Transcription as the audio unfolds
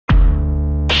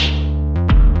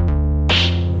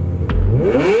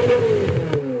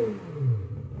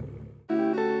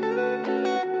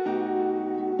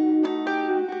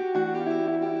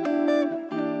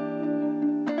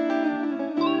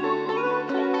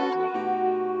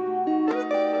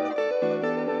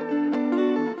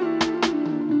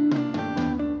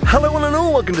Hello one and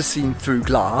all, welcome to Seen Through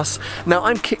Glass. Now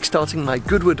I'm kickstarting my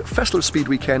Goodwood Festival of Speed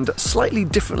weekend slightly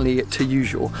differently to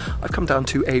usual. I've come down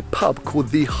to a pub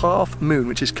called the Half Moon,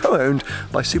 which is co-owned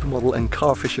by supermodel and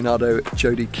car aficionado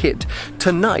Jodie Kidd.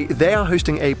 Tonight they are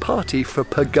hosting a party for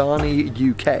Pagani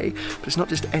UK, but it's not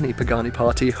just any Pagani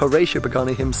party. Horacio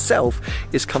Pagani himself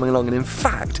is coming along, and in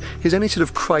fact his only sort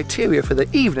of criteria for the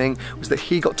evening was that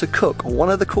he got to cook one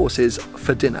of the courses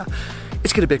for dinner.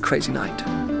 It's going to be a crazy night.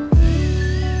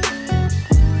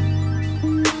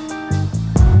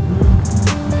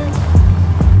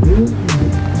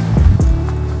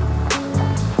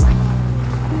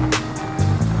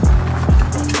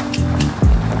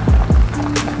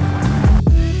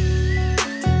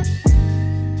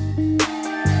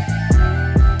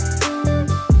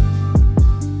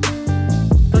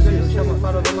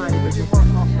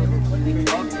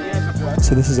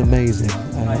 So this is amazing.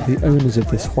 The owners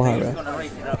of this Huayra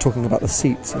are talking about the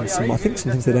seats and I think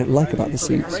some things they don't like about the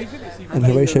seats. And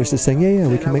Horatio's just saying, yeah,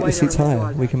 we can make the seats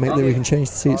higher. We can change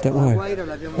the seats, don't worry.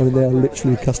 I mean, they are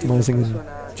literally customising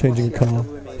and changing a car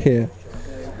here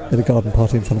at a garden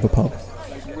party in front of a pub.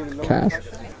 Cash.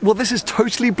 Well, this has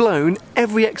totally blown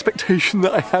every expectation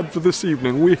that I had for this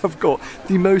evening. We have got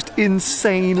the most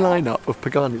insane lineup of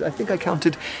Paganis. I think I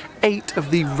counted 8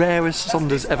 of the rarest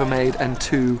Zondas ever made and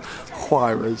 2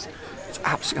 Huayras. It's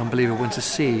absolutely unbelievable to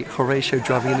see Horacio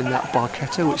driving in that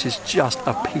Barchetta, which is just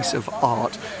a piece of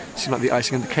art. Seems like the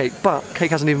icing on the cake, but cake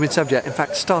hasn't even been served yet. In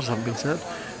fact, starters haven't been served.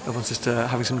 Everyone's just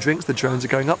having some drinks, the drones are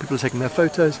going up, people are taking their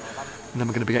photos, and then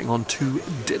we're going to be getting on to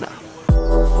dinner.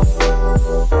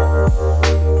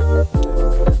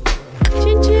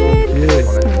 Chin chin!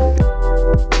 Yeah.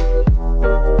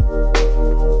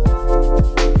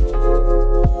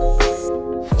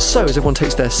 So, as everyone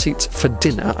takes their seats for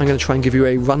dinner, I'm going to try and give you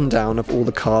a rundown of all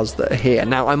the cars that are here.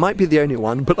 Now, I might be the only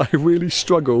one, but I really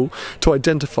struggle to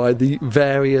identify the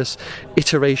various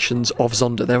iterations of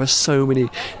Zonda. There are so many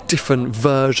different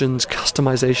versions,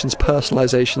 customizations,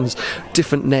 personalizations,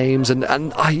 different names, and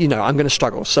I'm going to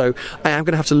struggle. So, I am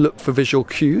going to have to look for visual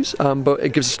cues, but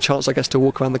it gives us a chance, I guess, to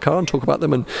walk around the car and talk about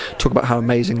them and talk about how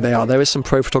amazing they are. There is some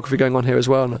pro photography going on here as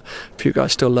well, and a few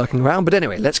guys still lurking around. But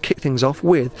anyway, let's kick things off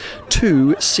with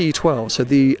 2 C12, so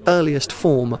the earliest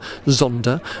form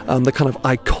Zonda, the kind of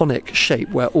iconic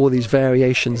shape where all these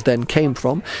variations then came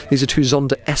from. These are 2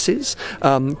 Zonda S's,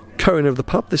 co-owner of the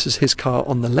pub. This is his car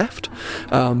on the left,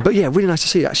 but yeah, really nice to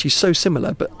see. Actually so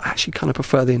similar, but I actually kind of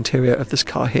prefer the interior of this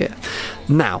car here.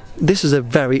 Now, this is a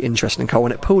very interesting car.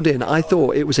 When it pulled in, I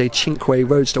thought it was a Cinque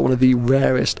Roadster, one of the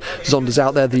rarest Zondas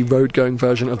out there, the road-going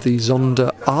version of the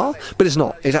Zonda R, but it's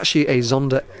not. It's actually a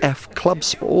Zonda F Club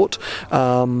Sport,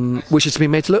 which is to be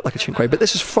made to look like a Cinque, but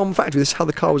this is from factory. This is how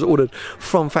the car was ordered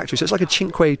from factory, so it's like a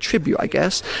Cinque tribute, I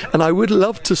guess. And I would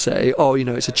love to say, oh, you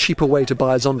know, it's a cheaper way to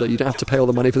buy a Zonda, you don't have to pay all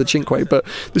the money for the Cinque, but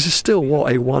this is still,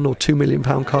 what, a £1 or £2 million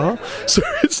car? So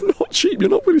it's not cheap. You're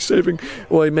not really saving,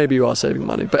 well, maybe you are saving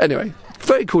money, but anyway,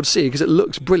 very cool to see because it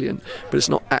looks brilliant, but it's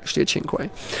not actually a Cinque.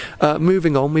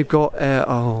 Moving on, we've got,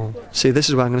 see, this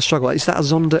is where I'm going to struggle. Is that a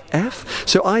Zonda F?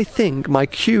 So I think my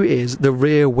cue is the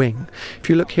rear wing. If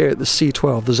you look here at the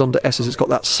C12, the Zonda S's, it's got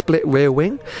that split rear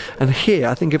wing, and here,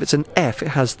 I think if it's an F, it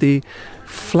has the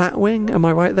flat wing. Am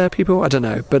I right there, people? I don't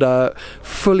know, but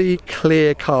fully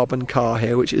clear carbon car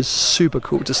here, which is super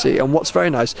cool to see. And what's very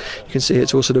nice, you can see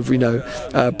it's all sort of, you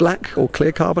know, black or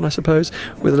clear carbon, I suppose,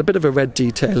 with a bit of a red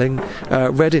detailing,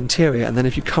 red interior, and then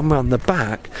if you come around the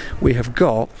back, we have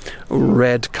got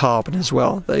red carbon as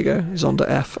well. There you go, Zonda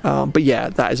F. But yeah,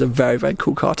 that is a very, very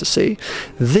cool car to see.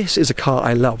 This is a car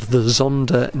I love, the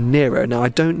Zonda Nero. Now, I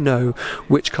don't know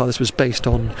which car this was based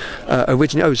on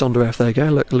originally. Oh, Zonda F, there you go,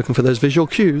 looking for those visual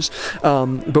cues,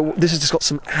 but this has just got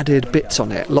some added bits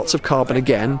on it. Lots of carbon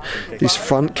again, these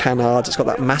front canards, it's got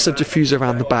that massive diffuser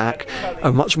around the back,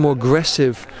 a much more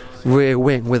aggressive rear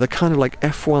wing with a kind of like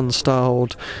F1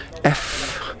 styled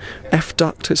F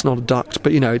duct. It's not a duct,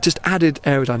 but you know, it just added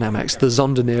aerodynamics. The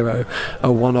Zonda Nero,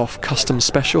 a one-off custom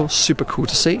special, super cool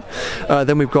to see.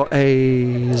 Then we've got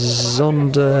a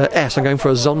Zonda S. I'm going for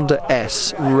a Zonda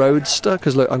S Roadster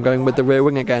because look, I'm going with the rear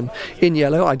wing again in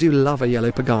yellow. I do love a yellow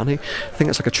Pagani. I think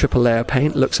it's like a triple layer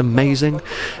paint, looks amazing.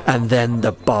 And then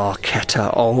the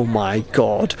Barchetta, oh my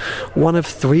god, one of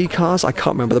 3 cars. I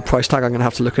can't remember the price tag, I'm gonna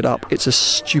have to look it up. It's a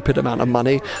stupid amount of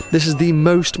money. This is the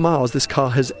most miles this car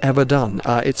has ever done.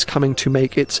 It's coming coming to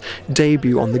make its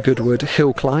debut on the Goodwood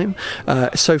Hill Climb.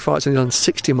 So far it's only done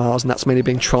 60 miles, and that's mainly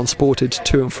being transported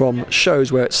to and from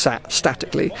shows where it sat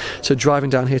statically. So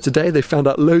driving down here today, they found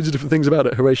out loads of different things about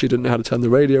it. Horacio didn't know how to turn the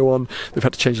radio on. They've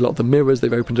had to change a lot of the mirrors.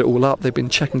 They've opened it all up. They've been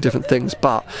checking different things,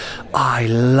 but I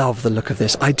love the look of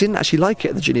this. I didn't actually like it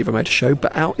at the Geneva Motor Show,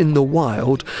 but out in the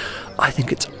wild, I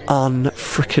think it's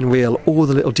unfrickin' real. All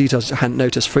the little details I hadn't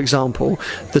noticed. For example,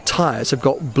 the tyres have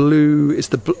got blue. It's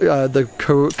the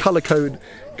colour-coded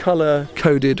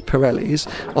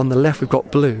Pirellis. On the left, we've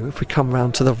got blue. If we come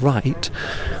round to the right,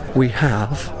 we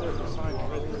have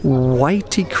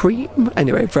whitey cream.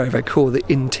 Anyway, very, very cool. The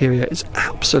interior is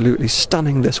absolutely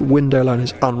stunning. This window line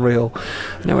is unreal.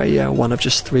 Anyway, yeah, one of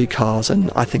just 3 cars,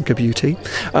 and I think a beauty.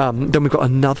 Then we've got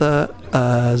another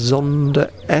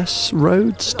Zonda S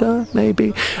Roadster,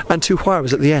 maybe, and 2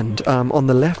 Huayras at the end. On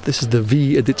the left, this is the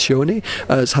V Edizione.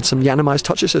 It's had some Yanamized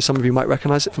touches, so some of you might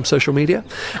recognise it from social media.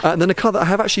 And then a car that I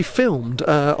have actually filmed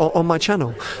on my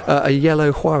channel, a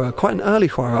yellow Huayra, quite an early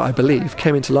Huayra, I believe,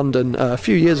 came into London a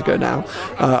few years ago now,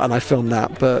 and I filmed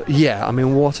that. But yeah, I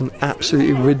mean, what an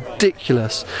absolutely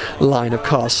ridiculous line of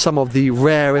cars. Some of the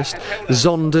rarest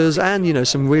Zondas, and, you know,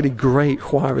 some really great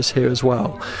Huayras here as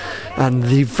well. And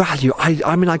the value,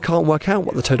 I mean, I can't work out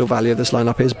what the total value of this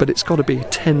lineup is, but it's got to be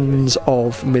tens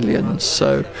of millions.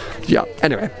 So, yeah.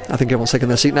 Anyway, I think everyone's taking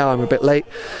their seat now. I'm a bit late.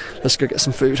 Let's go get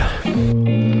some food.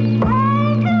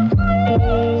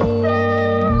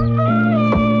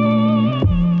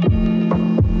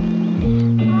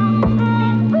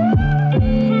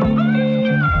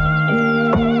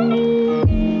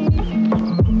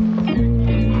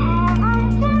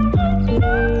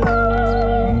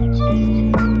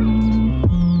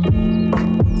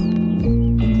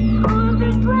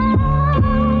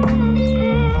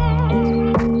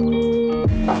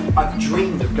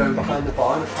 Going behind the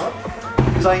bar in a pub,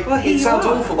 because it sounds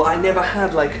awful, but I never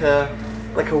had like a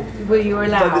well, you were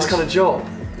allowed this kind of job.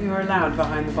 You were allowed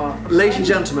behind the bar. Ladies and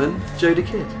gentlemen, Jodie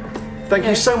Kidd. Thank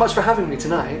you so much for having me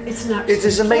tonight. It's an absolute It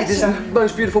is amazing. This is the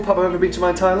most beautiful pub I've ever been to my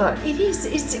entire life. It is.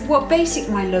 It's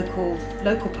basically my local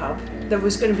pub that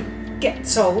was going to get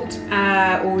sold,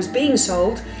 or was being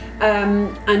sold.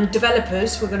 And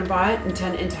developers were going to buy it and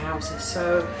turn it into houses.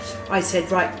 So I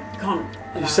said, right, can't.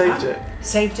 You saved it.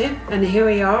 Saved it, and here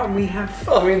we are, and we have.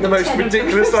 I mean, the most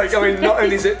ridiculous. Like, I mean, not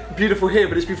only is it beautiful here,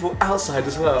 but it's beautiful outside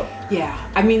as well. Yeah,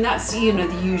 I mean that's the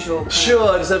usual.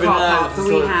 Sure, just every night that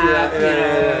we have.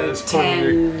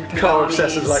 10 car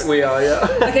obsessors like we are. Yeah.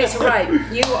 Okay, so right,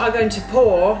 you are going to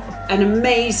pour an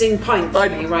amazing pint for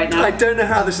me right now. I don't know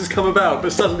how this has come about,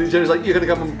 but suddenly Joe's like, you're going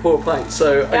to come and pour a pint.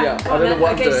 So yeah, I don't know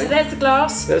what I'm doing. Okay, so there's the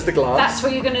glass. There's the glass. That's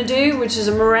what you're going to do, which is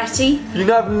a Moretti. You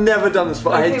know, I've never done this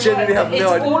before. I genuinely have no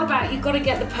idea. It's all about, you've got to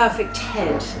get the perfect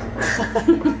head.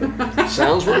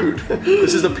 Sounds rude.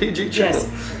 This is a PG channel.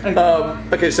 Yes.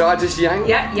 Okay. Okay, so I just yank?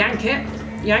 Yeah, yank it.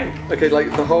 Yank. Okay,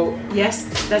 like the whole... Yes,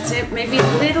 that's it. Maybe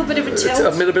a little bit of a tilt.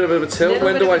 A little bit of a tilt.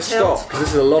 When do I stop? Because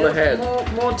this is a lot of head.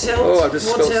 More tilt. Oh, I've just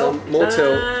spilled some. More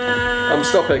tilt. I'm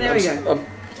stopping. There we go.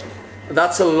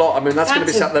 That's a lot. I mean, that's going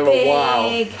to be sat there a while.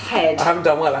 Big head. I haven't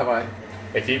done well, have I?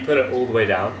 If you put it all the way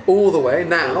down. All the way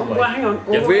now? Well, hang on.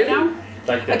 All the way down?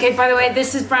 Like this. Okay, by the way,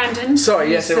 this is Brandon. Sorry,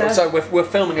 yes, so we're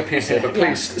filming a piece here, but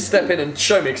please step in and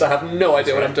show me, because I have no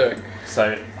idea what I'm doing.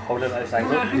 So, hold it like this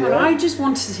angle. Hang on, I just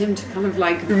wanted him to kind of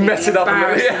like mess it up and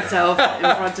embarrass himself in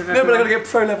front of everyone. No, but I've got to get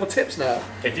pro level tips now.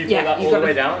 If you put that all the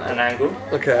way down, an angle.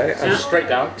 Okay. And straight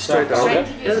down. Straight down.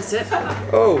 Yeah, that's it.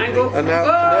 Oh. Angle. And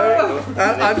now,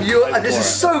 no. This is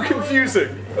so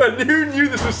confusing. And who knew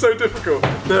this was so difficult?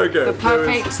 There we go.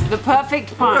 The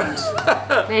perfect pint.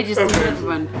 Ladies and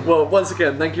gentlemen. Well, once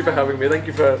again, thank you for having me. Thank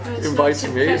you for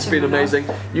inviting me. It's been amazing.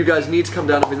 You guys need to come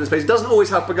down and visit this place. It doesn't always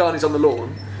have Paganis on the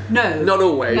lawn. No. Not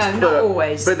always. No, not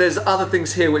always. But there's other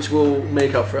things here which will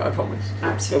make up for it, I promise.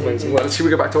 Absolutely. Amazing. Well, should we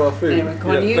go back to our food? Anyway,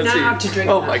 come on, you now have to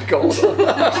drink Oh that. my god.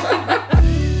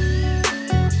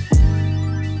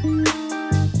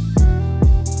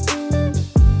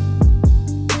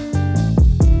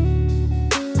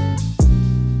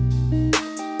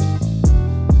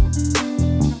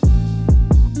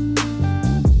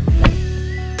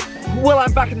 Well,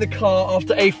 I'm back in the car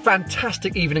after a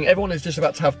fantastic evening. Everyone is just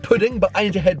about to have pudding, but I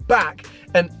need to head back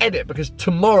and edit because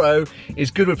tomorrow is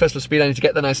Goodwood Festival Speed. I need to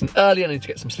get there nice and early. I need to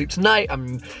get some sleep tonight.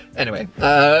 Anyway,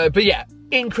 but yeah,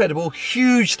 incredible.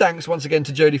 Huge thanks once again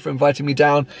to Jodie for inviting me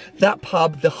down. That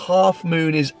pub, the Half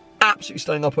Moon, is absolutely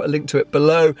stunning. I'll put a link to it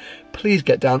below. Please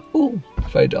get down. Ooh,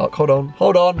 very dark. Hold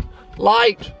on.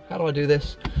 Light. How do I do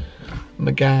this?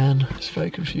 McGann. It's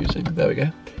very confusing. There we go.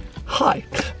 Hi.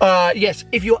 Yes,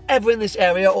 if you're ever in this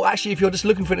area, or actually if you're just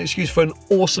looking for an excuse for an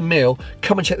awesome meal,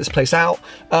 come and check this place out.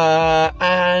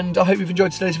 And I hope you've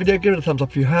enjoyed today's video. Give it a thumbs up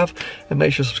if you have, and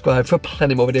make sure to subscribe for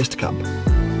plenty more videos to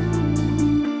come.